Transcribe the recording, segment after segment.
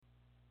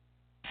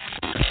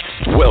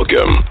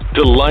Welcome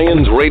to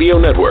Lions Radio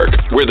Network,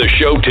 where the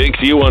show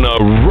takes you on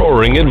a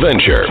roaring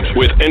adventure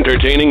with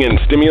entertaining and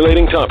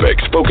stimulating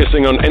topics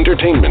focusing on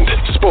entertainment,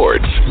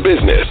 sports,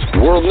 business,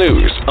 world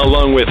news,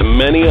 along with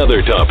many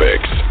other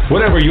topics.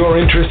 Whatever your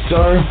interests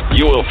are,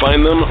 you will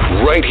find them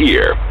right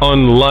here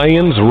on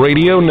Lions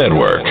Radio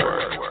Network.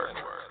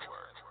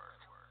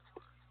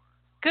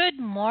 Good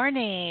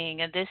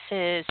morning. This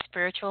is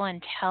Spiritual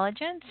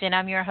Intelligence, and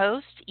I'm your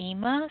host,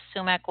 Ema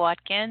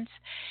Sumac-Watkins.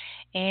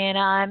 And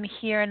I'm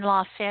here in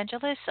Los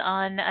Angeles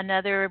on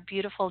another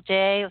beautiful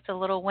day with a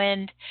little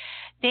wind.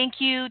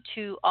 Thank you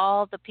to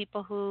all the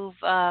people who've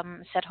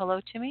said hello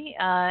to me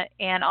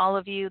and all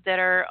of you that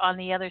are on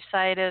the other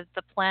side of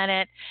the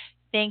planet.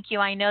 Thank you.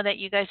 I know that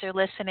you guys are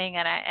listening,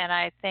 and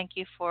I thank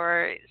you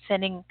for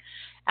sending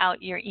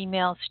out your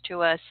emails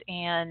to us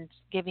and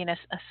giving us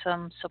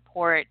some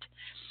support.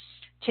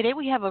 Today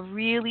we have a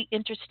really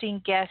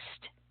interesting guest.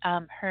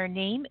 Her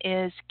name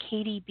is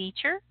Katie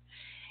Beecher.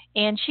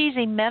 And she's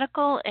a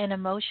medical and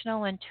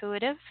emotional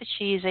intuitive.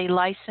 She's a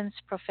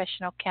licensed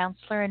professional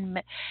counselor,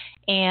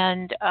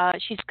 and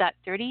she's got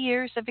 30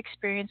 years of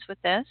experience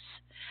with this.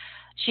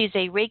 She's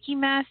a Reiki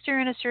master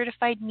and a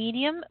certified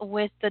medium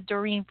with the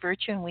Doreen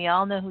Virtue, and we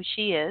all know who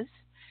she is.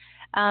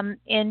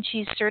 And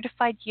she's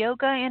certified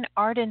yoga and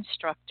art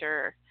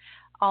instructor.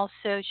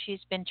 Also, she's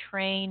been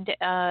trained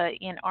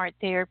in art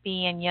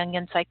therapy and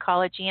Jungian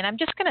psychology. And I'm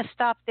just going to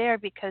stop there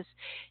because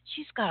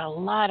she's got a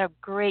lot of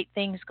great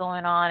things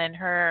going on in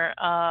her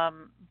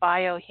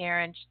bio here.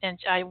 And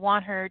I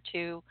want her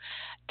to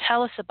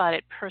tell us about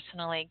it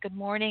personally. Good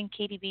morning,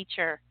 Katie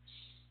Beecher.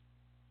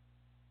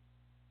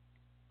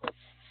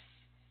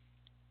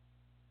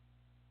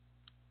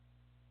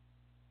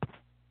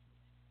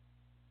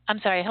 I'm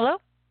sorry, hello?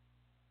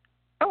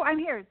 Oh, I'm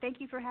here. Thank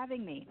you for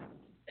having me.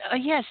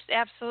 Yes,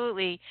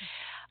 absolutely.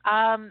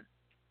 I'm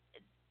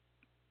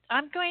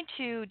going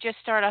to just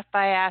start off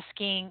by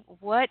asking,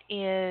 what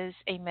is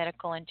a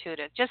medical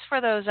intuitive? Just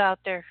for those out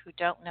there who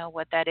don't know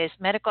what that is,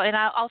 medical, and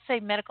I'll say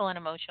medical and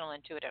emotional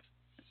intuitive.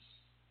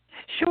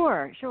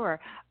 Sure.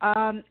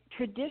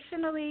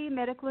 Traditionally,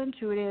 medical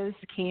intuitives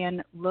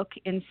can look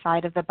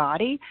inside of the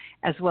body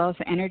as well as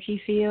the energy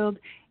field,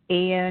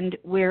 and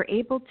we're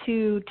able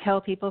to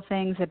tell people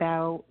things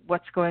about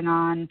what's going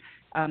on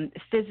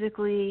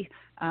physically.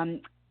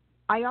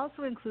 I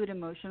also include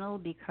emotional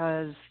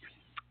because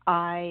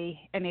I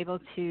am able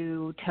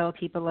to tell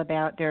people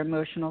about their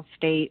emotional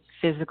state,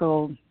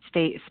 physical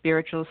state,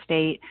 spiritual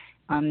state,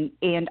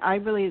 and I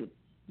really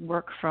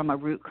work from a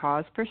root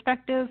cause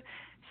perspective.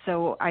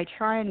 So I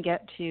try and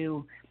get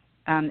to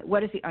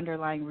what is the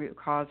underlying root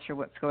cause for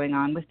what's going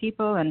on with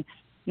people. And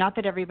not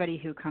that everybody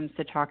who comes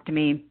to talk to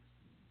me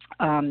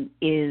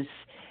is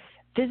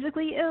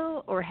physically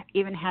ill or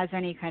even has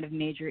any kind of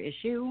major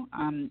issue.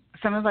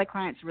 Some of my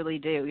clients really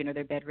do,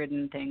 they're bedridden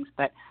and things,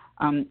 but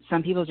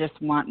some people just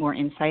want more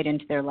insight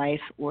into their life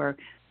or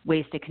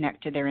ways to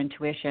connect to their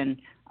intuition.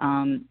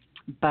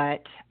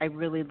 But I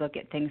really look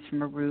at things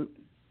from a root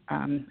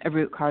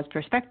cause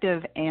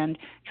perspective and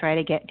try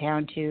to get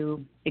down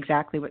to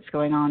exactly what's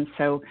going on.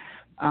 So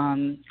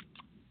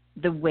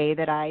the way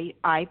that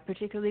I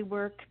particularly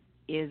work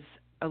is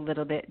a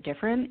little bit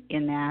different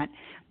in that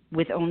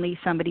with only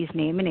somebody's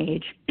name and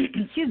age,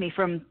 excuse me,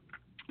 from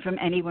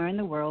anywhere in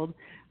the world,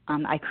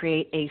 I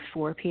create a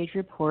 4-page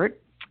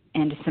report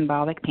and a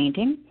symbolic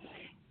painting,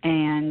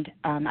 and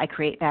I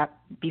create that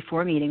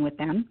before meeting with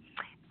them,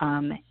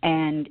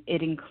 and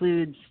it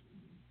includes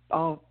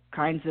all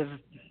kinds of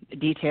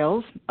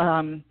details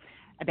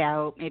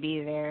about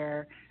maybe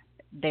their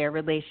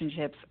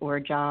relationships or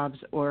jobs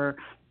or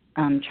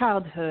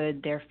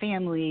childhood, their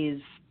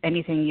families,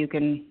 anything you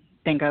can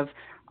think of,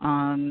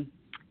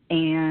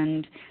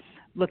 and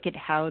look at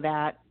how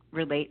that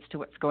relates to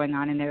what's going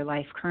on in their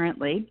life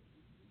currently.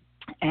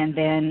 And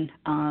then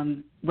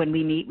when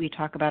we meet, we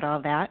talk about all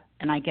that,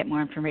 and I get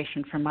more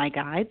information from my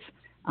guides,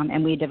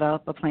 and we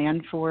develop a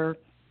plan for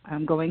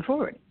going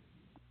forward.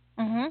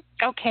 Mm-hmm.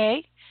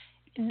 Okay.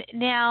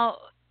 Now,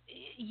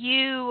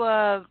 you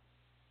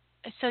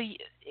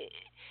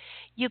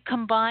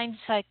combine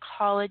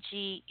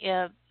psychology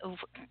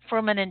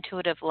from an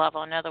intuitive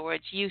level. In other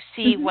words, you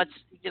see what's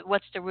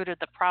the root of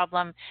the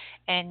problem,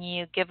 and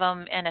you give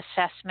them an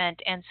assessment,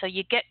 and so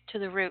you get to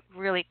the root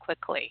really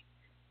quickly.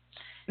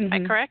 Am I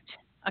correct?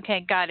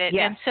 Okay, got it.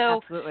 Yes, and so,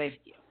 absolutely.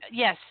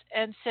 Yes,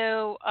 and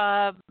so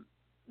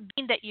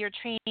being that you're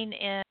trained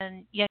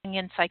in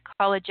Jungian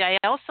psychology, I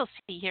also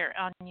see here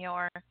on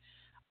your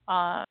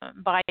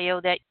bio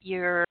that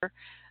you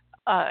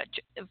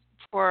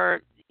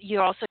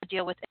also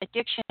deal with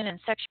addiction and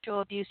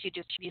sexual abuse. You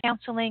do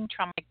counseling,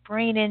 traumatic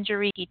brain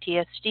injury,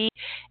 PTSD,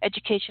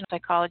 educational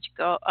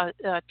psychological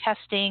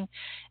testing,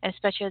 and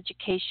special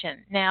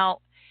education. Now,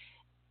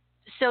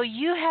 so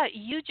you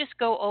just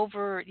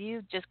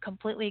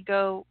completely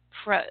go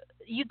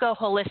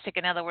holistic.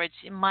 In other words,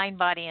 mind,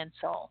 body, and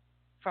soul.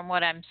 From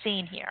what I'm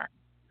seeing here,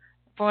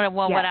 go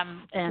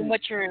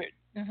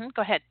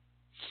ahead.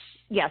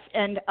 Yes,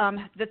 and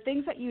the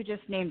things that you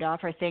just named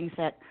off are things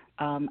that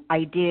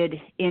I did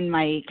in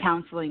my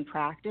counseling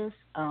practice.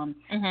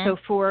 So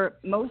for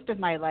most of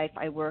my life,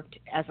 I worked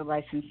as a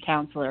licensed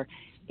counselor.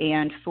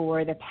 And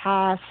for the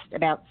past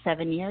about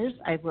 7 years,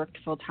 I've worked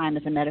full-time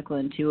as a medical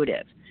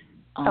intuitive.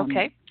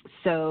 Okay.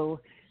 So,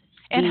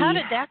 and how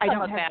did that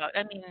come about?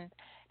 I mean,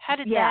 how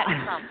did that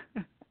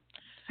come?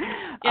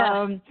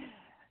 Yeah.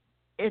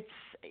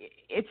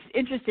 It's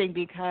interesting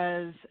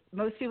because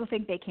most people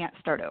think they can't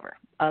start over,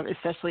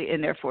 especially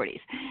in their 40s.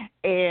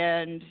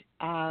 And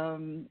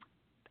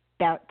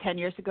about 10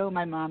 years ago,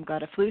 my mom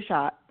got a flu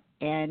shot,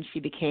 and she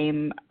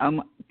became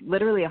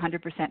literally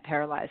 100%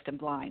 paralyzed and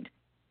blind.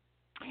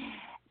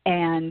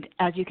 And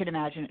as you can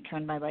imagine, it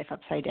turned my life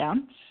upside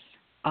down.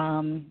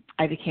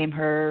 I became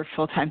her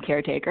full-time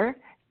caretaker,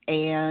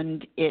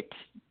 and it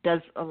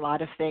does a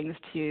lot of things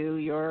to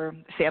your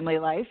family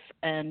life,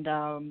 and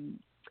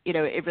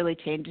it really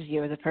changes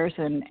you as a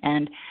person.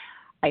 And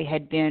I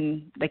had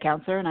been the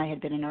counselor, and I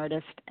had been an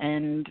artist,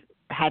 and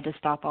had to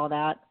stop all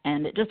that,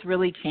 and it just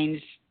really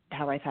changed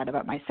how I thought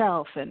about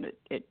myself, and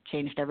it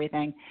changed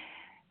everything.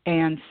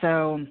 And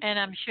so, and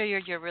I'm sure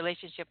your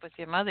relationship with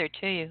your mother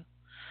too.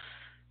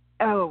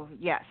 Oh,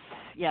 yes,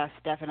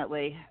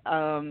 definitely.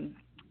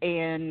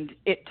 And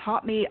it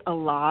taught me a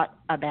lot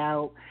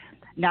about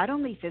not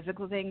only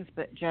physical things,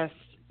 but just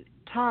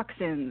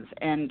toxins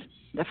and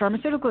the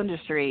pharmaceutical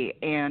industry,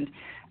 and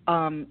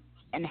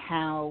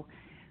how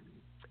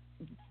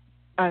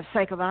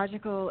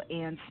psychological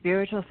and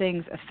spiritual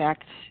things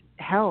affect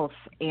health.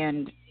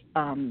 And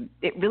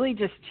it really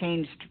just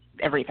changed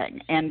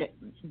everything. And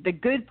the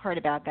good part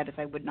about that is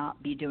I would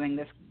not be doing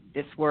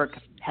this work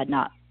had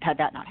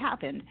that not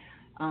happened.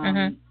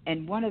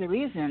 And one of the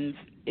reasons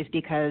is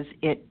because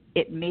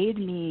it made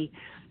me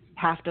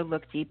have to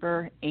look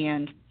deeper,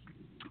 and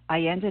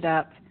I ended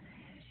up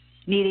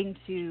needing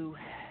to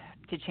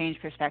change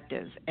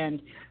perspectives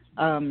and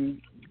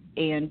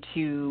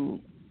to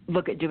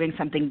look at doing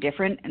something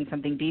different and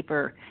something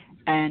deeper,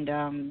 and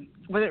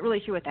wasn't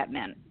really sure what that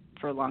meant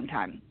for a long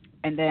time.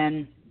 And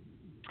then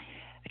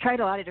I tried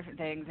a lot of different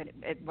things, and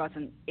it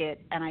wasn't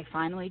it. And I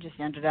finally just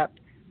ended up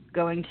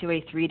going to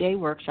a 3-day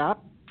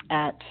workshop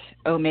at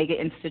Omega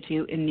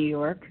Institute in New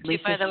York.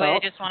 By the way, I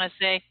just want to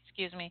say,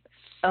 excuse me.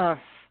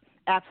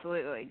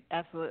 Absolutely.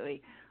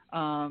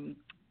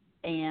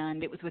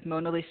 And it was with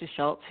Mona Lisa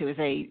Schultz, who is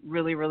a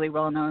really, really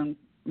well-known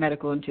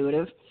medical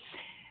intuitive.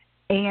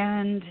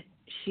 And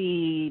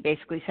she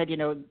basically said, I'm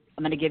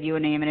going to give you a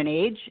name and an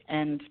age,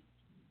 and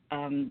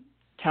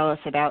tell us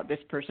about this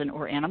person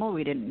or animal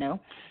we didn't know.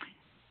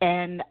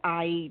 And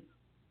I,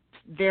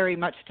 very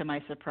much to my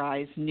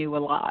surprise, knew a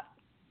lot,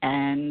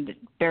 and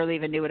barely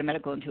even knew what a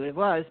medical intuitive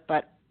was.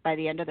 But by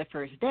the end of the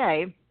first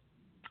day,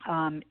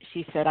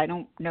 she said, I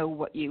don't know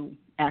what you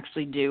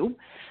actually do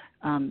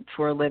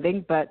for a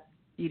living, but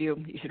you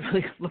do. You should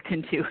really look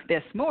into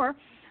this more.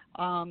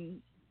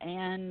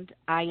 And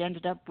I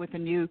ended up with a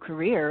new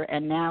career,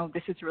 and now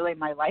this is really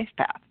my life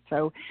path.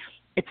 So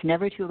it's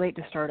never too late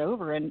to start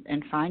over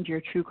and find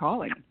your true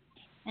calling.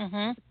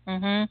 Now,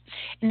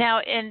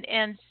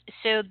 and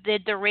so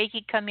did the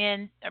Reiki come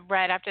in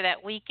right after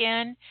that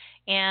weekend,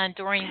 and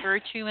during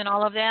Virtue and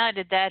all of that?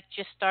 Did that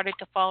just started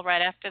to fall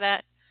right after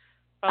that,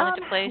 fall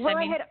into place? Well,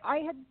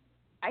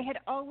 I had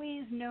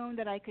always known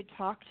that I could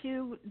talk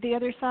to the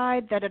other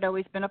side. That had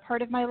always been a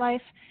part of my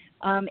life.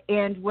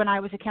 And when I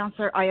was a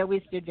counselor, I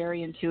always did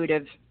very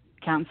intuitive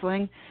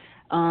counseling.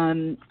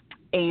 And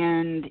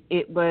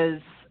it was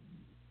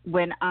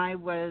when I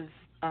was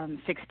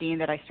 16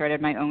 that I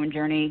started my own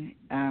journey.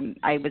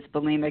 I was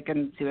bulimic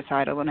and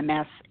suicidal and a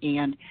mess,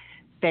 and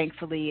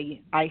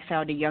thankfully I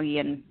found a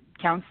Jungian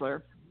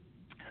counselor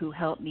who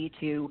helped me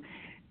to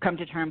come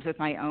to terms with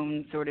my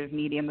own sort of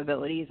medium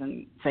abilities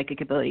and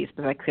psychic abilities,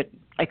 because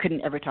I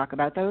couldn't ever talk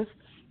about those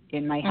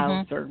in my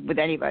house or with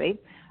anybody.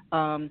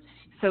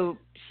 So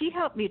she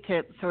helped me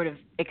to sort of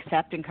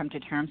accept and come to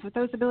terms with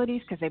those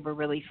abilities, because they were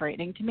really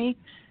frightening to me.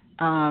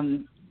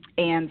 And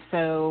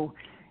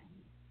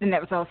that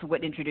was also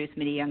what introduced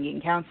me to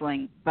Jungian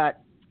counseling.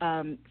 But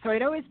so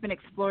I'd always been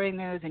exploring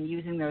those and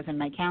using those in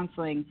my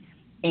counseling.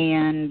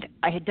 And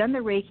I had done the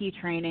Reiki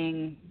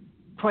training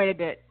quite a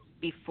bit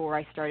before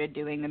I started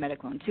doing the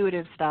medical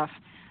intuitive stuff.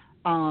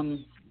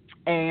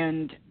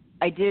 And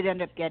I did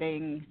end up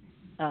getting,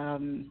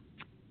 I'm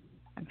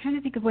trying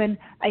to think of when,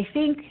 I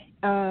think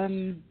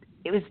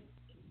it was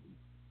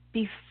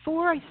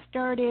before I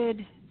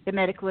started the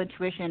medical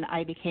intuition,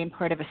 I became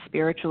part of a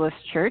spiritualist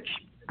church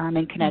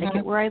in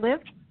Connecticut where I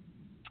lived.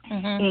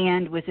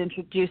 And was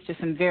introduced to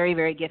some very,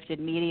 very gifted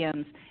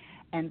mediums.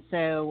 And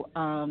so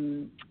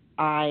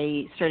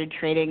I started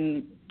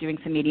doing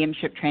some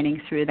mediumship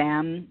training through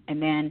them,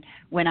 and then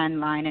went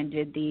online and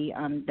did the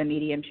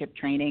mediumship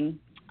training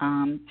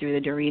through the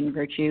Doreen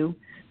Virtue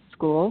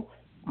School.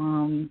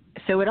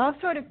 So it all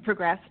sort of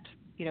progressed,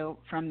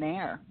 from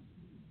there.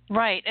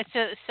 Right.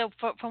 So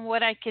from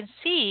what I can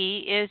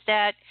see is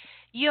that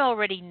you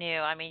already knew.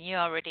 I mean,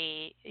 your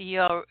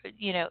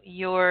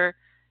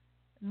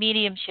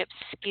mediumship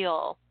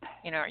skill,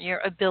 your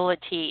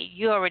ability,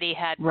 you already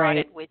had brought Right.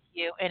 it with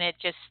you, and it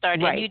just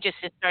started, and Right. you just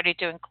started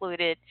to include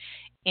it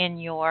in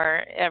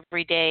your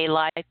everyday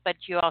life, but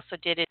you also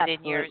did it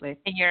Absolutely.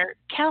 in your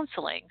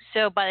counseling.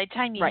 So by the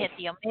time you Right. hit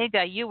the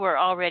Omega, you were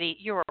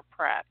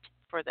prepped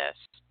for this.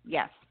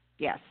 Yes.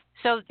 Yes.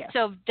 So Yes.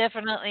 so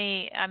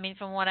definitely, I mean,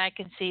 from what I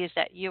can see is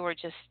that you were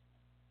just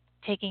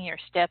taking your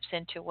steps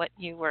into what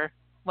you were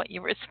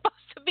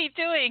supposed to be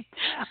doing.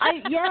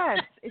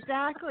 Yes,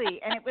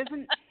 exactly. And it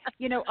wasn't,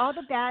 all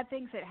the bad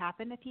things that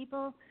happen to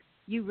people,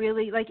 you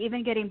really, like,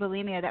 even getting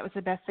bulimia, that was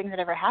the best thing that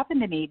ever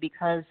happened to me,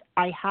 because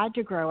I had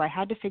to grow. I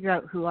had to figure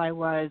out who I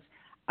was.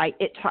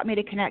 It taught me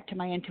to connect to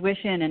my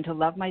intuition and to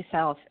love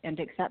myself and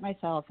to accept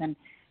myself. And,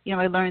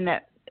 I learned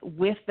that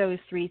with those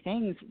three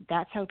things,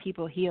 that's how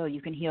people heal.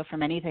 You can heal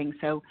from anything.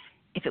 So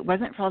if it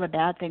wasn't for all the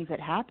bad things that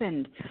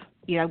happened,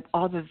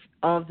 all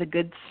of the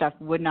good stuff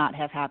would not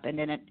have happened.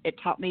 And it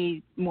taught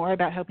me more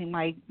about helping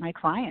my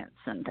clients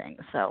and things.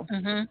 So.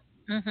 Mhm.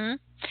 Mhm.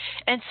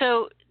 And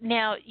so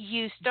now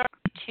you start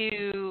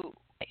to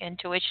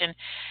intuition,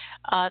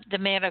 the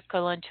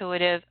medical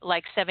intuitive,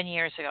 like 7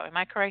 years ago. Am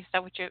I correct? Is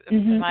that what you?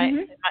 Mhm.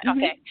 Mhm. Mhm.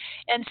 Okay?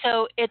 And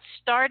so it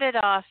started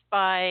off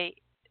by,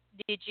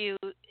 did you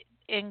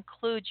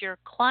include your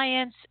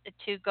clients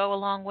to go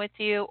along with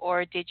you,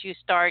 or did you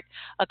start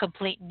a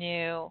complete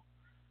new?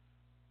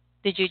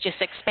 Did you just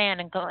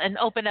expand and go and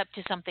open up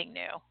to something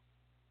new?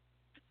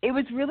 It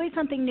was really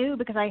something new,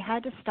 because I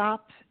had to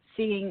stop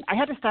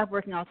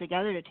working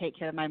altogether to take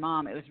care of my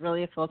mom. It was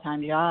really a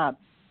full-time job.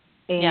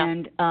 Yeah.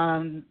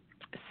 And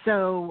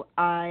so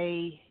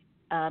I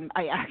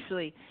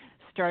actually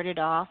started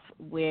off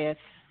with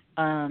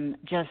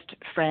just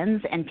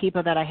friends and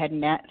people that I had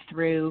met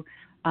through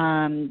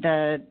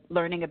the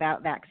learning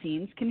about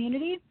vaccines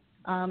community.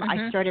 I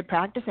Mhm. started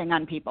practicing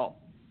on people,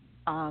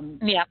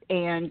 Yeah.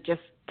 and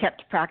just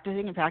kept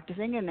practicing and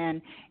practicing, and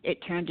then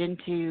it turned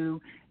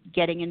into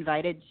getting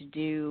invited to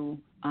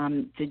do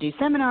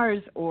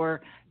seminars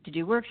or to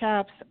do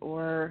workshops,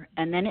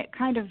 and then it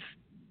kind of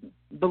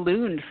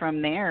ballooned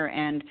from there.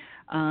 And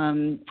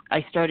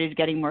I started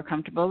getting more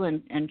comfortable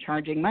and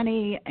charging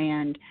money,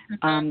 and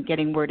Mhm.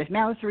 getting word of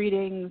mouth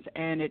readings,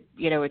 and it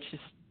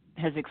just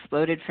has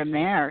exploded from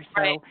there.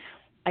 Right. So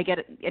I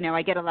get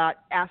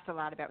asked a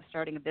lot about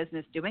starting a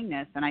business doing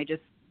this, and I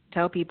just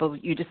tell people,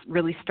 you just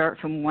really start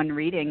from one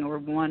reading or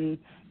one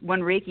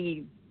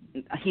Reiki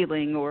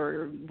healing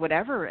or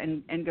whatever,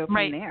 and go from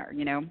Right. there.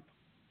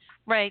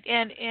 Right.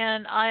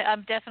 And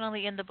I'm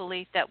definitely in the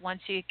belief that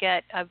once you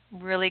get a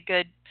really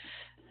good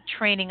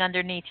training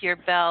underneath your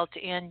belt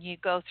and you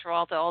go through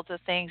all the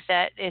things,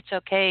 that it's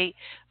okay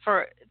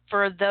for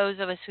those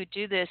of us who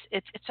do this,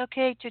 it's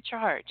okay to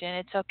charge, and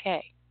it's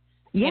okay.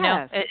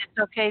 Yes. It's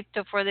okay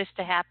for this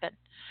to happen.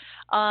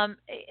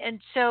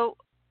 And so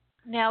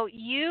now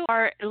you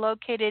are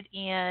located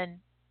in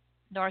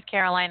North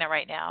Carolina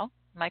right now.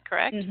 Am I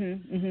correct?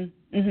 Mhm. Mhm.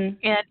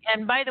 Mhm.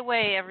 And by the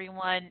way,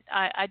 everyone,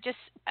 I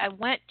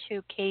went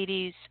to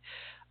Katie's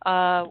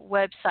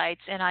websites,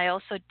 and I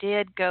also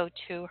did go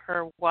to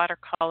her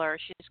watercolor.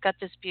 She's got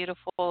this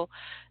beautiful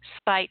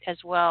site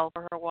as well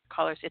for her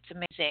watercolors. It's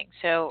amazing.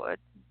 So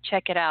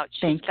check it out.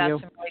 She's Thank got you.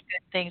 some really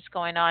good things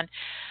going on.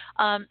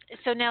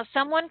 So now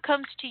someone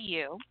comes to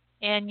you,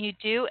 and you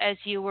do, as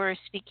you were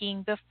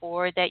speaking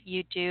before, that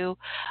you do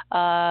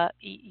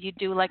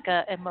like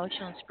a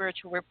emotional and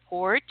spiritual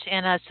report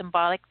and a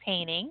symbolic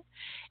painting,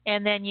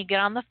 and then you get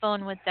on the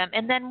phone with them.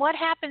 And then what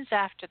happens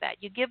after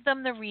that? You give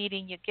them the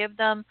reading, you give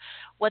them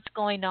what's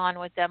going on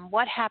with them.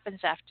 What happens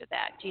after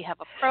that? Do you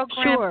have a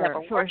program? Do you have Sure.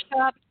 a Sure.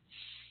 workshop?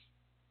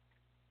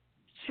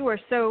 Sure.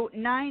 So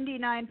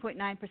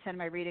 99.9% of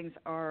my readings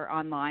are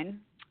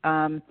online.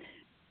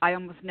 I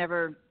almost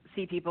never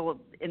see people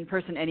in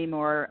person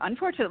anymore.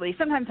 Unfortunately,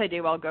 sometimes I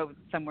do. I'll go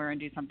somewhere and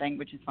do something,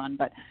 which is fun.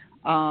 But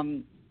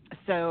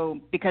so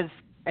because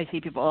I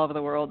see people all over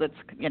the world, it's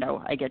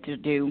I get to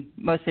do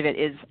most of it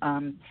is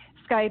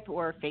Skype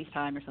or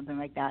FaceTime or something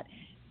like that.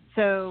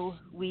 So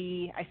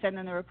I send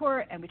them the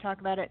report and we talk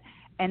about it,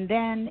 and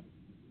then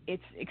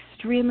it's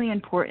extremely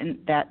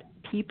important that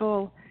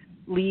people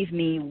leave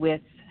me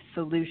with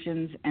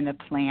solutions and a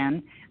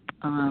plan.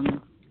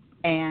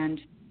 And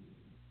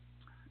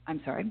I'm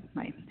sorry,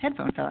 my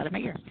headphone fell out of my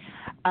ear.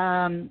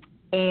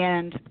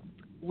 And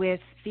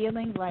with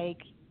feeling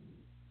like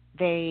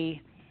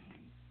they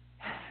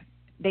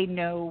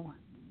know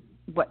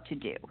what to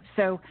do.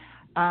 So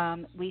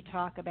we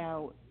talk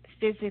about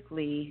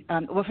physically.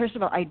 Well, first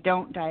of all, I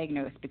don't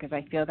diagnose, because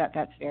I feel that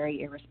that's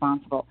very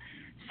irresponsible.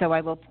 So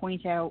I will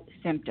point out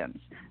symptoms.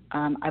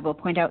 I will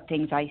point out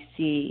things I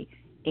see,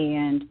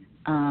 and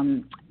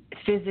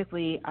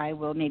physically I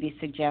will maybe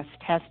suggest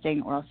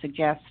testing, or I'll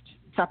suggest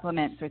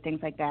supplements or things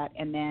like that.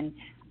 And then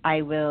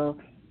I will,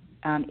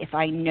 if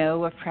I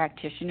know of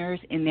practitioners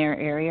in their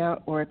area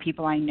or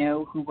people I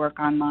know who work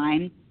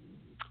online,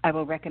 I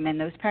will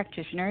recommend those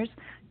practitioners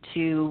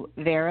to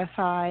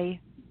verify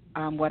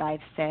what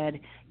I've said,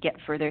 get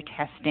further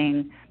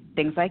testing,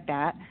 things like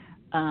that.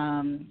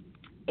 And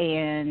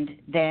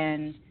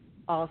then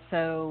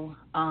also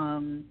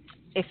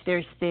if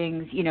there's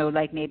things,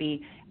 like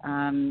maybe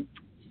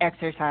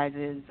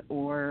exercises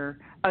or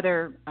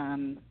other,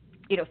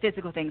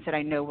 physical things that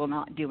I know will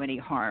not do any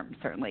harm,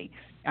 certainly,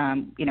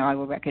 I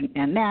will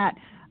recommend that.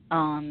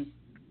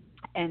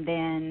 And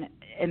then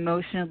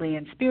emotionally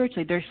and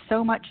spiritually, there's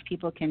so much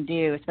people can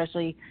do,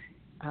 especially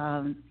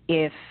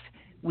if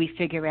we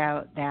figure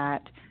out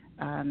that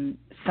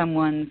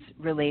someone's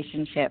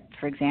relationship,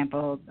 for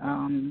example,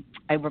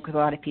 I work with a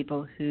lot of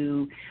people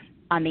who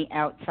on the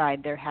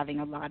outside they're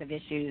having a lot of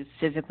issues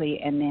physically,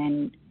 and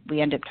then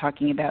we end up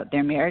talking about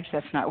their marriage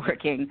that's not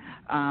working,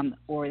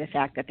 or the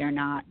fact that they're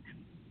not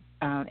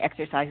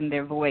exercising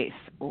their voice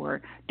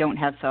or don't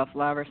have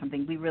self-love or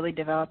something. We really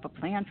develop a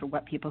plan for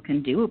what people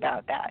can do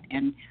about that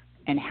and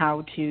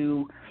how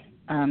to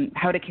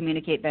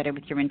communicate better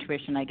with your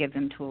intuition. I give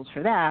them tools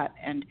for that.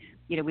 And,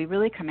 we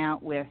really come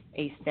out with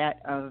a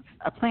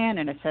plan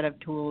and a set of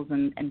tools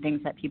and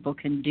things that people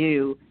can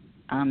do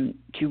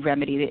to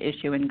remedy the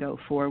issue and go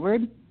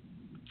forward.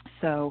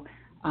 So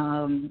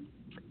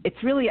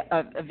it's really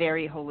a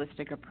very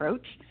holistic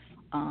approach.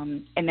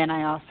 And then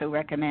I also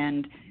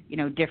recommend,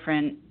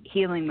 different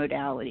healing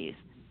modalities,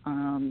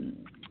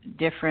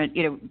 different,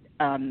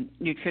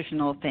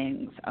 nutritional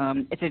things.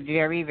 It's a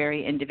very,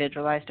 very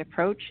individualized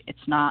approach.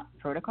 It's not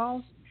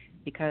protocols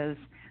because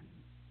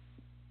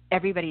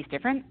everybody's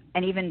different,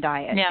 and even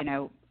diet,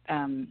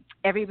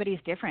 everybody's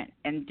different,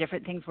 and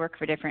different things work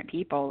for different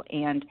people.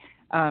 And,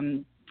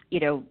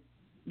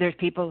 there's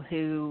people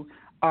who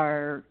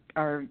are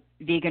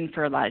vegan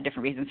for a lot of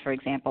different reasons, for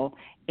example,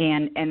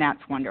 and that's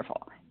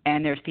wonderful.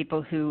 And there's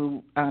people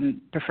who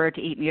prefer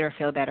to eat meat or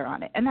feel better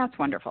on it, and that's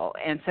wonderful.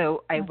 And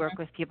so I work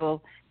with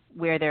people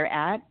where they're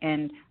at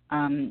and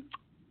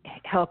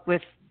help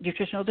with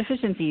nutritional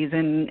deficiencies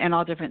and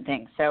all different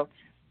things. So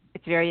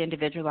it's very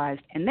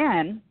individualized. And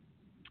then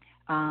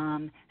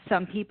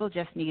some people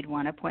just need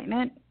one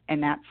appointment,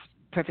 and that's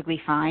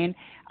perfectly fine.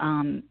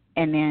 And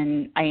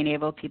then I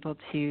enable people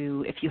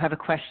to, if you have a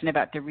question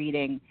about the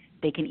reading,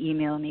 they can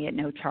email me at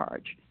no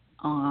charge.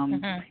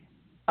 A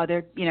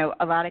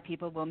lot of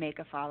people will make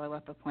a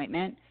follow-up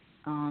appointment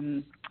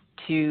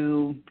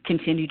to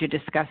continue to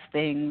discuss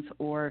things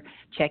or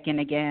check in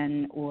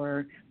again.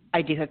 Or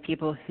I do have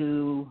people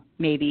who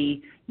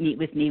maybe meet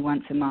with me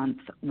once a month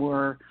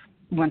or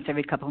once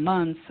every couple of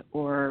months,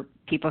 or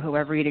people who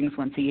have readings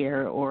once a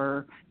year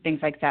or things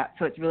like that.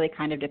 So it really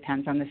kind of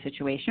depends on the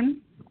situation.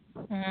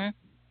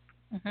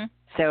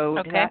 So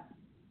okay.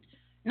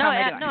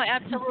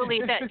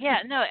 Absolutely.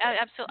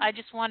 Absolutely. I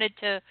just wanted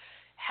to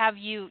have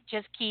you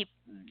just keep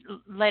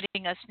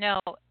letting us know.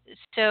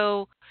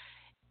 So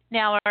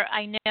now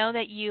I know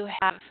that you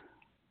have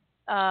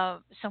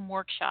some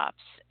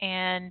workshops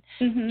and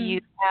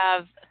you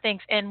have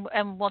things, and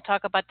we'll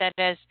talk about that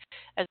as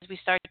we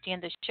start at the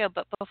end of the show.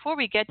 But before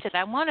we get to that,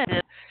 I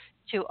wanted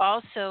to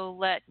also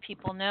let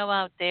people know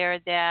out there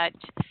that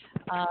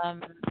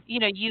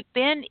you've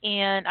been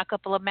in a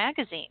couple of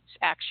magazines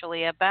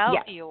actually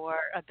about your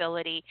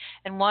ability,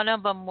 and one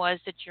of them was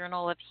the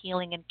Journal of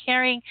Healing and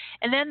Caring,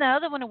 and then the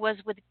other one was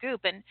with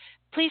Goop. And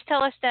please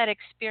tell us that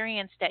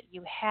experience that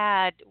you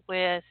had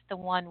with the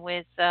one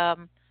with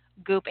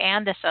Goop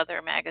and this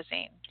other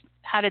magazine.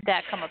 How did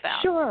that come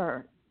about?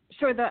 Sure.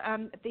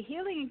 The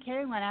Healing and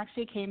Caring one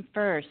actually came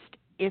first.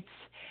 It's,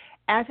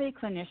 as a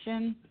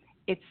clinician,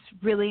 it's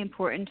really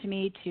important to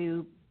me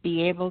to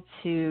be able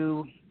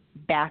to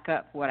back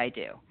up what I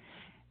do.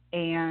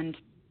 And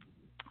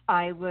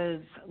I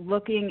was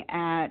looking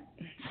at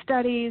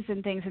studies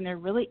and things, and there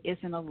really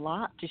isn't a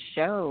lot to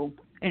show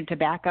and to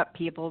back up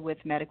people with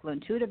medical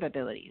intuitive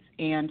abilities.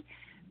 And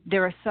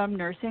there are some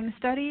nursing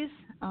studies,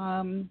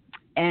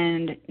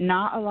 and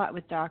not a lot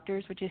with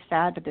doctors, which is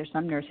sad, but there's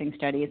some nursing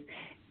studies.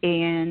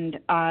 And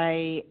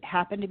I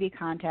happened to be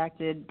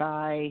contacted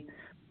by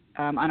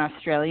an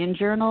Australian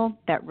journal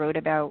that wrote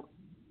about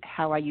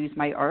how I use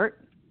my art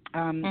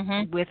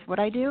with what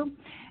I do.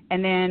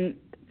 And then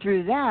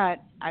through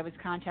that, I was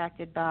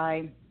contacted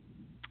by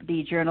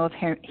the Journal of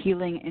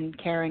Healing and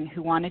Caring,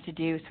 who wanted to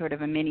do sort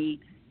of a mini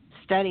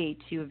study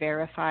to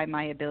verify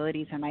my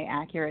abilities and my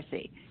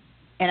accuracy.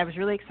 And I was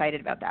really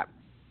excited about that.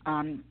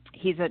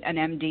 He's an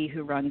MD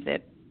who runs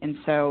it. And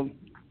so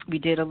we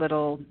did a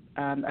little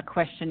a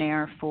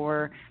questionnaire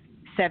for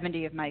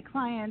 70 of my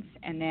clients,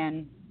 and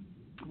then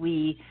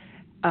we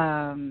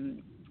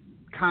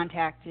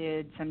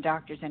contacted some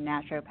doctors and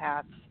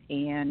naturopaths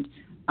and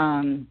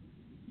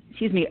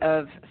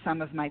of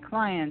some of my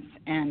clients,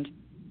 and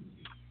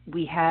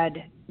we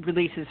had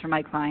releases for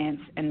my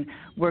clients and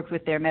worked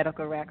with their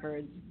medical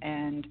records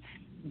and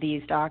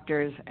these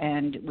doctors,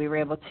 and we were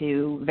able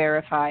to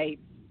verify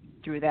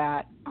through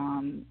that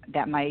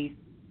that my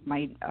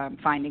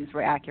findings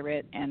were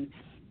accurate and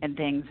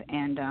things,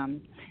 and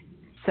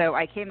so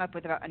I came up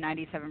with about a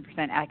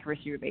 97%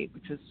 accuracy rate,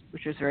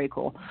 which was very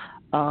cool.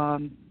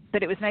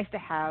 But it was nice to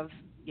have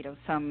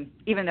some,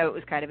 even though it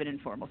was kind of an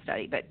informal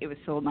study, but it was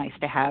so nice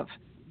to have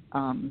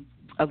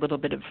a little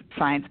bit of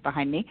science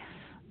behind me.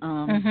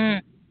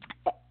 And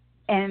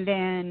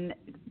then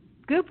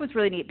Goop was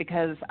really neat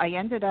because I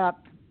ended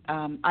up,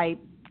 I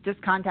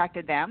just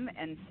contacted them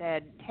and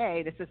said,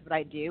 hey, this is what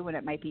I do, and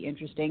it might be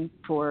interesting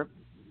for,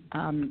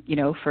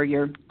 for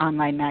your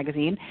online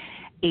magazine.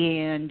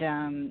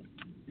 And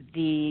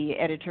the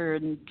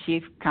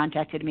editor-in-chief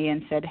contacted me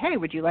and said, hey,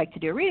 would you like to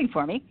do a reading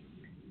for me?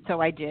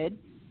 So I did,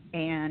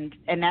 and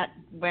that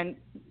went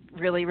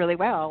really, really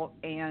well.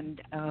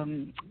 And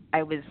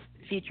I was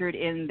featured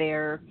in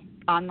their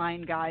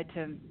online guide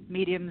to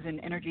mediums and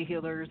energy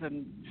healers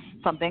and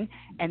something.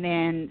 And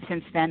then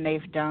since then,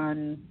 they've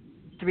done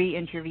 3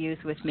 interviews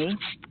with me,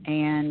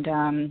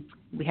 and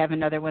we have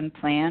another one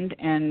planned.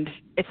 And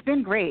it's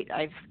been great.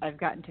 I've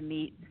gotten to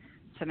meet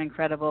some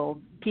incredible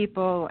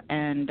people,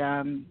 and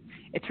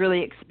it's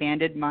really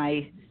expanded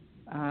my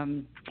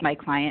my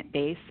client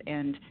base.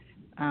 And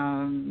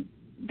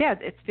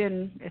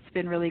it's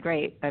been really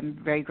great. I'm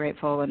very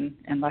grateful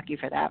and lucky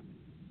for that.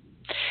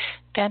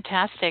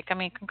 Fantastic. I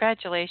mean,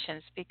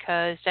 congratulations,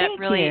 because that Thank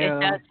really you.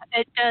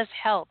 it does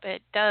help.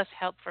 It does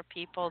help for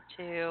people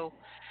to,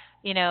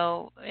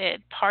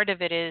 part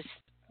of it is,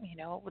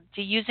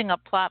 to using a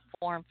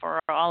platform for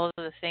all of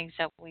the things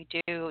that we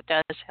do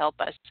does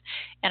help us.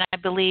 And I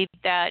believe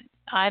that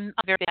I'm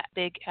a very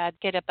big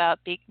advocate about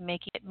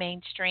making it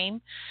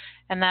mainstream.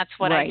 And that's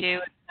what Right. I do.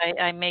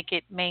 I make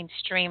it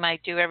mainstream. I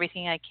do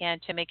everything I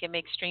can to make it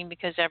mainstream,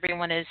 because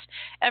everyone has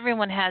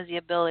the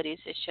abilities.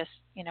 It's just,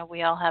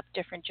 we all have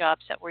different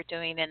jobs that we're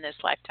doing in this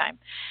lifetime.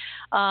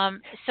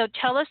 So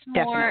tell us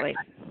more. Definitely.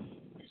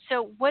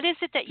 So what is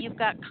it that you've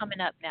got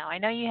coming up now? I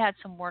know you had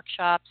some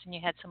workshops and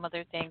you had some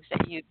other things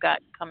that you've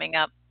got coming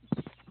up.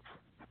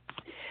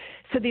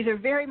 So these are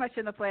very much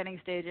in the planning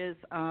stages.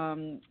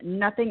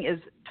 Nothing is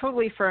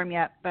totally firm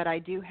yet, but I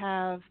do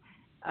have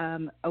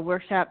a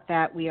workshop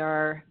that we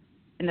are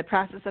in the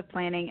process of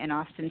planning in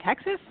Austin,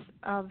 Texas,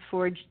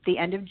 for the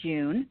end of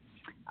June.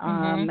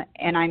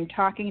 And I'm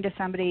talking to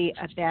somebody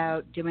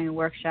about doing a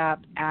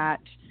workshop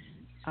at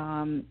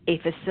a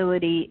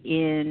facility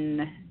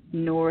in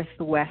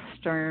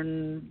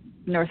northwestern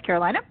North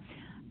Carolina.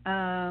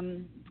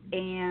 And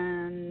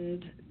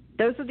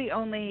those are the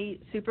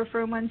only super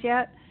firm ones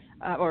yet,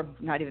 or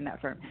not even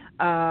that firm.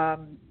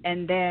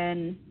 And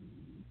then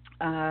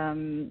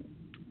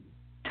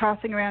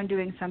tossing around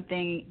doing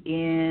something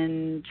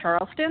in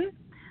Charleston.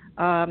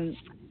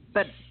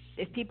 But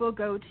if people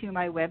go to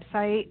my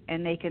website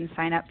and they can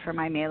sign up for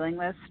my mailing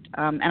list,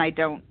 and I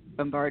don't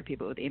bombard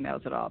people with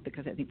emails at all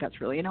because I think that's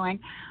really annoying,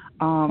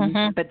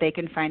 but they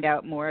can find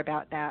out more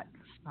about that,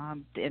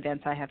 the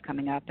events I have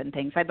coming up and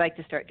things. I'd like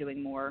to start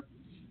doing more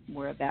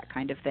of that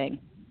kind of thing.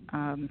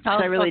 So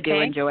I really do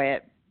enjoy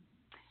it.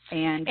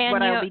 And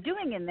what I'll be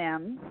doing in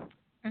them.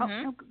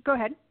 No, go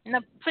ahead. No,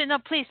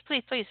 please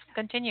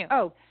continue.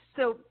 Oh,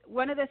 so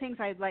one of the things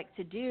I'd like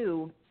to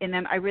do in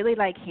them, I really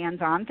like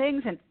hands-on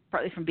things, and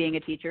partly from being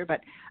a teacher,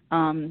 but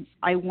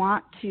I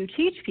want to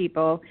teach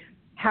people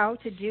how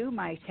to do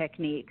my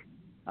technique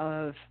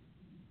of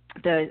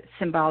the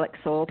symbolic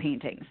soul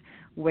paintings,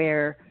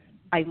 where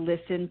I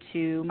listen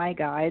to my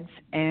guides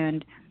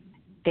and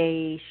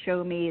they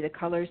show me the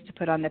colors to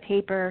put on the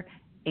paper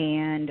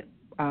and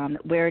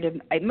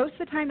most of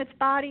the time it's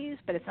bodies,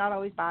 but it's not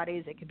always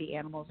bodies. It could be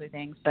animals or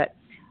things, but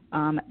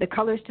the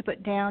colors to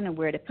put down and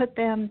where to put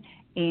them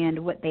and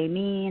what they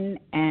mean,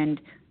 and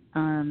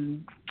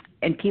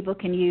people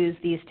can use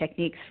these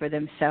techniques for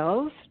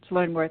themselves to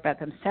learn more about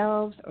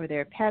themselves or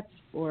their pets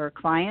or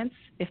clients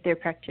if they're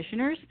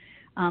practitioners,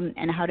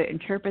 and how to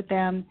interpret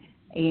them.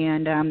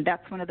 And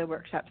that's one of the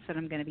workshops that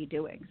I'm going to be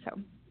doing. So.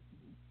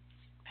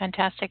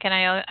 Fantastic. And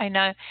I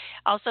know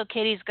also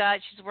she's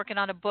working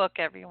on a book,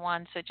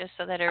 everyone, so just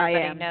so that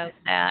everybody knows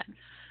that.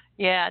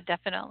 Yeah,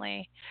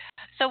 definitely.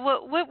 So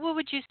what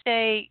would you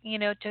say,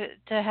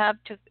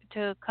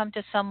 to come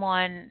to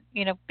someone,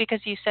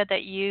 because you said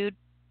that you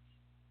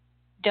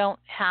don't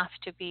have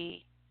to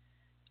be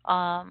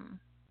ill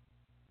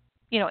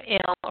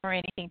or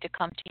anything to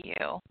come to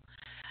you.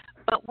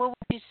 But what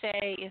would you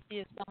say if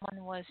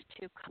someone was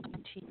to come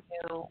to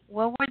you?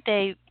 What would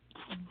they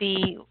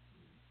be?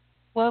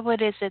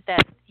 What is it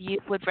that you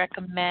would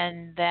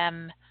recommend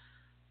them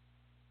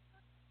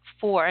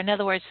for? In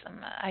other words,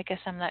 I guess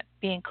I'm not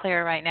being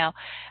clear right now.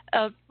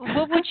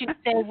 What would you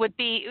say would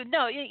be?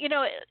 No,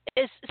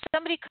 if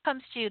somebody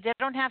comes to you, they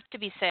don't have to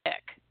be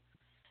sick.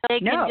 They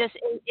can just.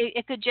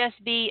 It could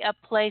just be a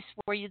place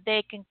where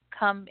they can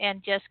come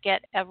and just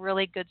get a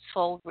really good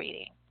soul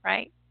reading,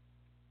 right?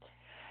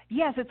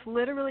 Yes, it's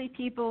literally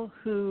people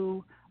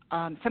who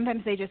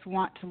sometimes they just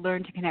want to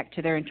learn to connect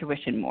to their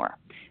intuition more.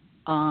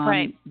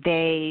 Right.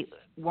 They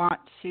want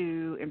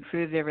to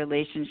improve their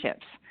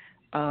relationships.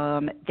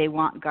 They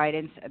want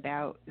guidance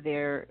about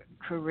their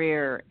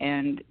career,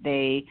 and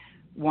they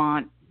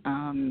want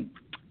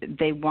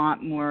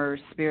more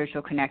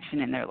spiritual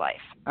connection in their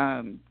life.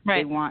 Right.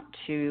 They want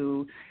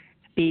to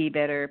be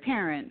better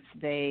parents.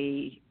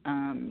 They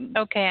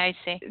I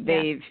see.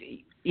 They've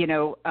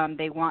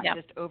they want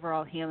just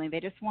overall healing.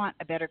 They just want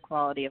a better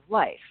quality of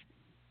life.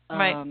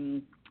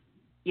 Right.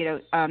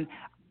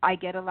 I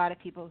get a lot of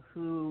people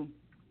who,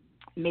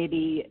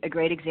 maybe a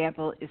great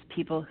example is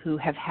people who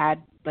have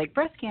had like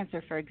breast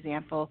cancer, for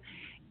example,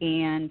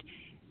 and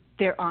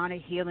they're on a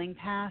healing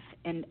path,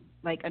 and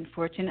like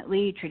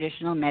unfortunately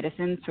traditional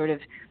medicine sort of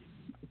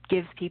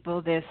gives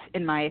people this,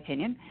 in my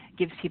opinion,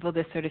 gives people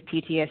this sort of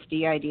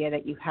PTSD idea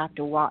that you have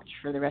to watch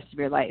for the rest of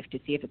your life to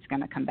see if it's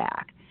going to come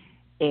back.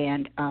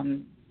 And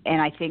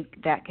I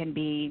think that can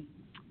be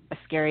a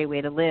scary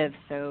way to live.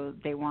 So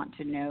they want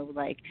to know,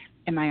 like,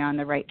 am I on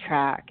the right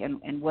track?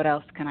 And what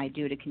else can I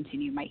do to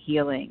continue my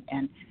healing?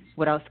 And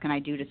what else can I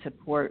do to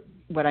support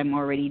what I'm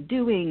already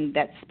doing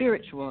that's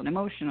spiritual and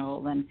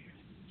emotional? And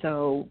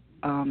so,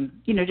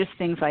 just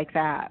things like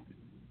that.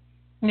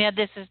 Yeah,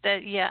 this is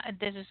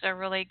a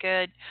really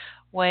good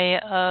way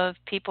of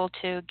people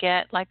to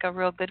get like a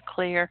real good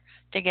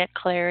to get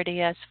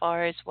clarity as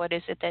far as what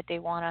is it that they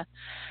want to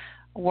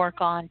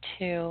work on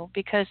too,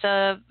 because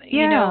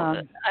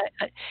Yeah,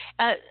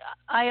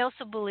 I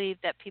also believe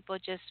that people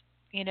just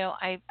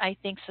I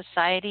think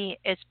society,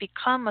 it's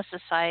become a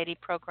society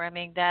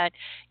programming that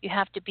you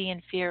have to be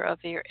in fear of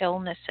your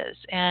illnesses,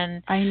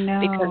 and I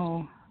because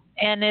know.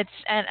 and it's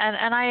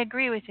and I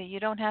agree with you, you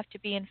don't have to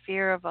be in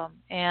fear of them,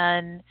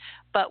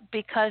 but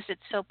because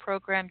it's so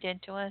programmed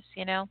into us,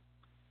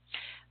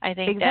 I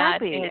think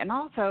that Exactly. it And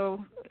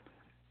also,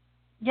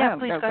 yeah,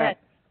 please go go ahead. ahead.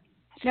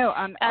 No,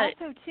 uh,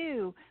 also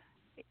too,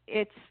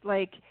 it's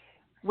like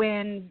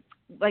when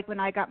when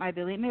I got my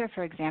bulimia,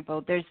 for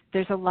example,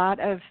 there's a lot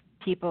of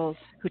people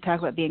who talk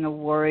about being a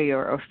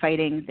warrior or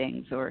fighting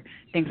things or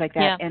things like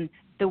that. yeah. And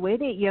the way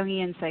that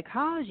Jungian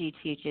psychology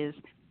teaches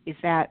is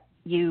that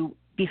you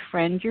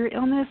befriend your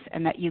illness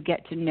and that you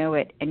get to know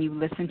it and you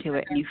listen to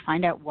it and you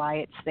find out why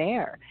it's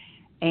there.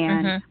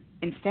 And Mhm.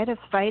 instead of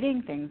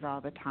fighting things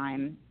all the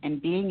time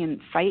and being in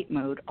fight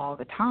mode all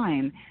the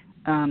time,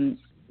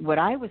 what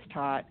I was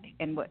taught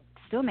and what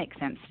still makes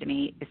sense to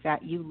me is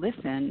that you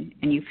listen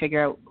and you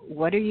figure out,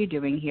 what are you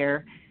doing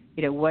here?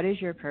 What is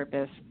your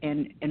purpose,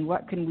 and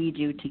what can we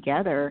do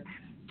together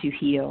to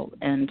heal,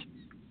 and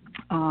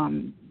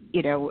and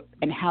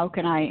how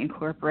can I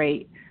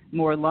incorporate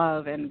more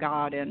love and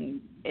God and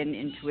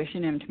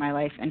intuition into my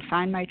life and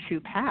find my true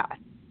path.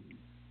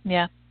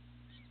 Yeah.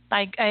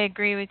 I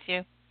agree with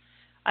you.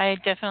 I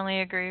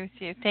definitely agree with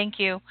you. Thank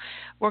you.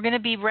 We're going to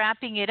be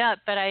wrapping it up,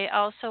 but I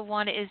also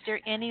is there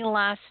any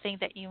last thing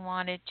that you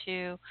wanted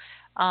to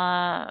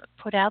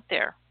put out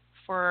there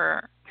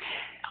for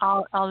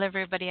all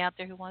everybody out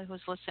there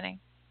who's listening?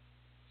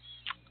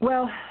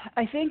 Well,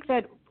 I think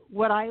that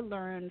what I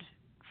learned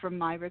from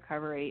my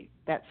recovery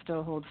that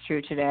still holds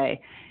true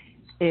today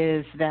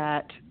is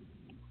that,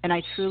 and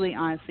I truly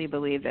honestly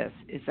believe this,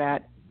 is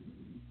that,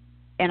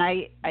 and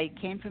I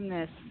came from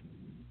this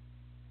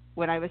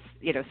when I was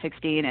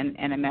 16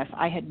 and a mess.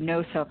 I had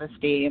no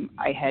self-esteem.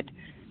 I had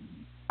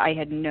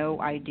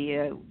no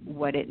idea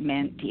what it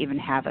meant to even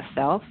have a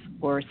self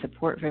or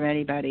support from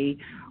anybody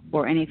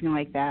or anything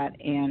like that.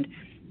 And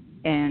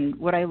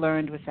what I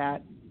learned was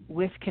that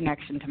with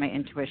connection to my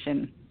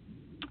intuition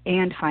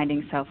and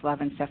finding self-love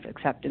and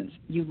self-acceptance,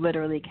 you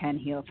literally can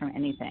heal from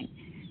anything.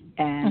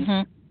 And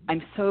Mhm.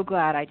 I'm so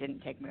glad I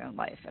didn't take my own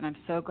life, and I'm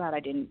so glad I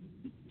didn't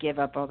give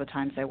up all the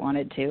times I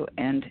wanted to.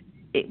 And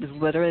it was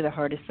literally the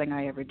hardest thing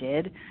I ever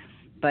did,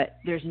 but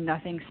there's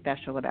nothing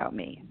special about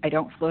me. I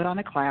don't float on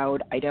a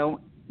cloud. I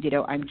don't,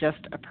 I'm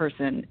just a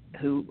person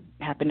who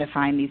happened to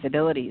find these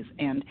abilities,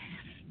 and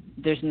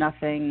there's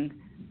nothing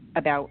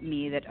about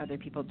me that other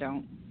people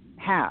don't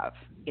have,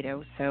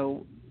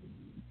 so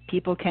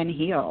people can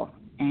heal,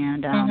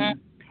 Mhm.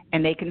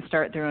 and they can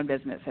start their own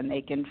business, and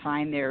they can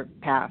find their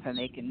path, and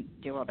they can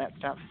do all that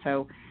stuff.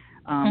 So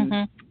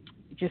Mhm.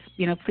 just,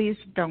 please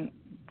don't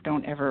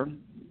ever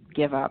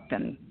give up.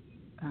 And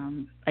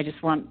I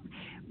just want,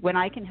 when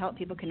I can help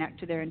people connect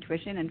to their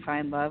intuition and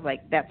find love,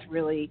 like, that's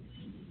really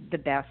the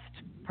best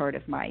part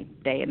of my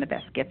day and the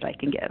best gift I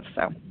can give.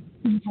 So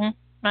Mhm.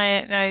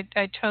 I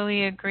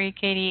totally agree,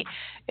 Katie.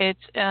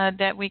 It's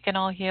that we can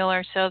all heal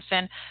ourselves,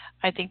 and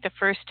I think the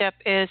first step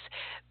is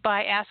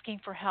by asking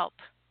for help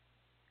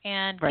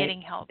and right,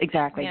 getting help.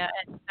 exactly. Yeah,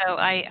 and so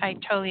I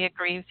totally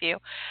agree with you.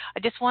 I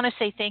just want to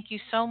say thank you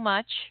so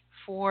much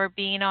for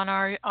being on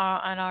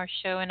our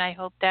show, and I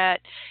hope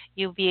that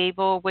you'll be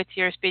able, with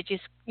your speeches,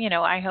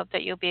 I hope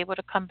that you'll be able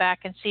to come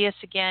back and see us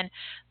again.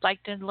 I'd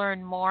like to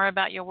learn more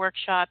about your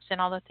workshops and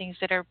all the things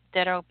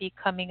that'll be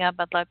coming up.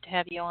 I'd love to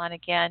have you on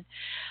again.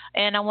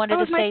 And I wanted Oh,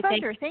 to it was my say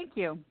pleasure. Thank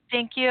you.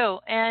 thank you.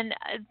 And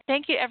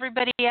thank you,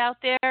 everybody out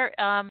there.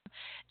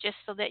 Just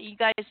so that you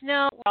guys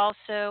know, we're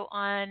also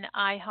on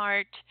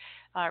iHeart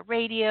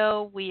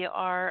Radio. We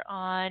are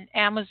on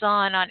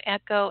Amazon, on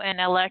Echo,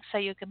 and Alexa.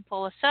 You can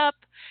pull us up.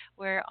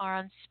 We're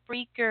on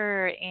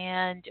Spreaker,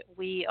 and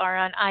we are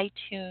on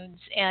iTunes.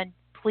 And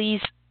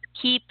please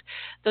keep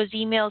those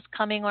emails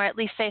coming, or at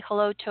least say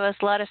hello to us.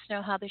 Let us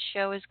know how the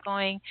show is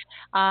going.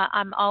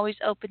 I'm always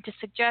open to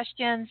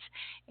suggestions.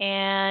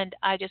 And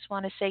I just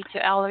want to say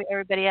to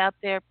everybody out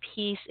there,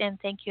 peace, and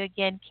thank you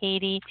again,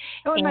 Katie.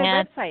 Oh, and my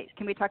And website.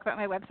 Can we talk about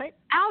my website?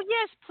 oh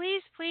yes,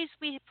 please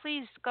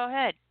go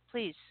ahead,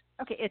 please.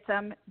 Okay, it's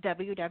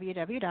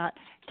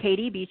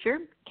www.katiebeecher,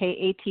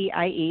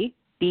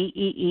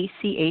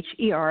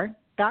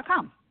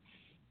 KatieBeecher.com.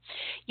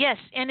 Yes,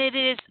 and it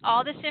is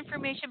all this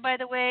information, by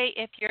the way,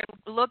 if you're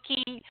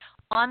looking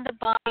on the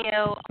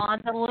bio,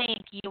 on the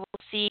link, you will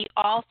see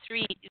all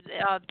three.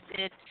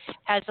 It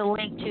has a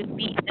link to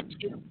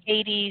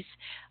Katie's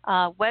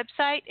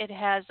website. It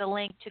has a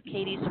link to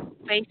Katie's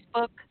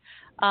Facebook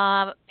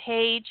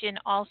page and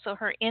also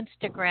her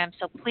Instagram.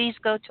 So please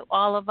go to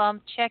all of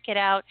them, check it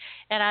out,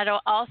 and I'd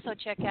also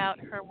check out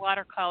her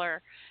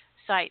watercolor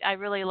site. I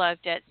really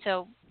loved it.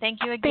 So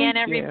thank you again,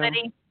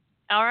 everybody.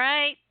 All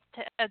right.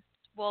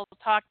 We'll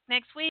talk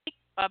next week.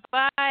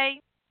 Bye-bye.